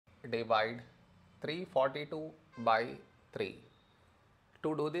divide 342 by 3.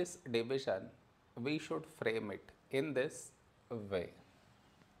 To do this division, we should frame it in this way.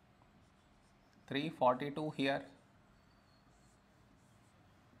 342 here,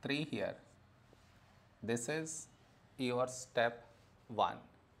 3 here. This is your step 1.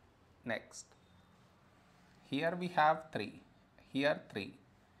 Next, here we have 3, here 3.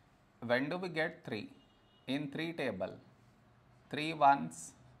 When do we get 3? In 3 table, 3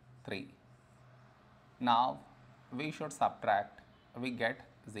 ones, 3. Now we should subtract, we get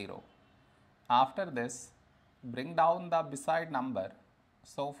 0. After this, bring down the beside number,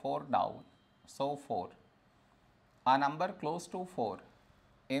 so 4 down, so 4. A number close to 4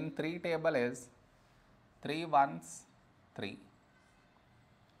 in 3 table is 3 ones, 3.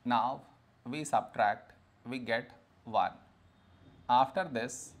 Now we subtract, we get 1. After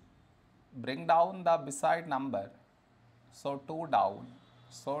this, bring down the beside number, so 2 down,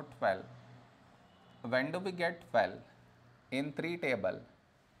 so 12. When do we get 12? In 3 table,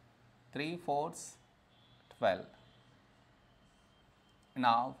 3 fours, 12.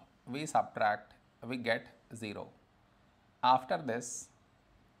 Now we subtract, we get 0. After this,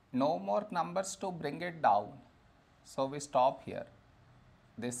 no more numbers to bring it down, so we stop here.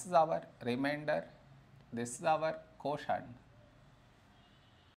 This is our remainder, this is our quotient.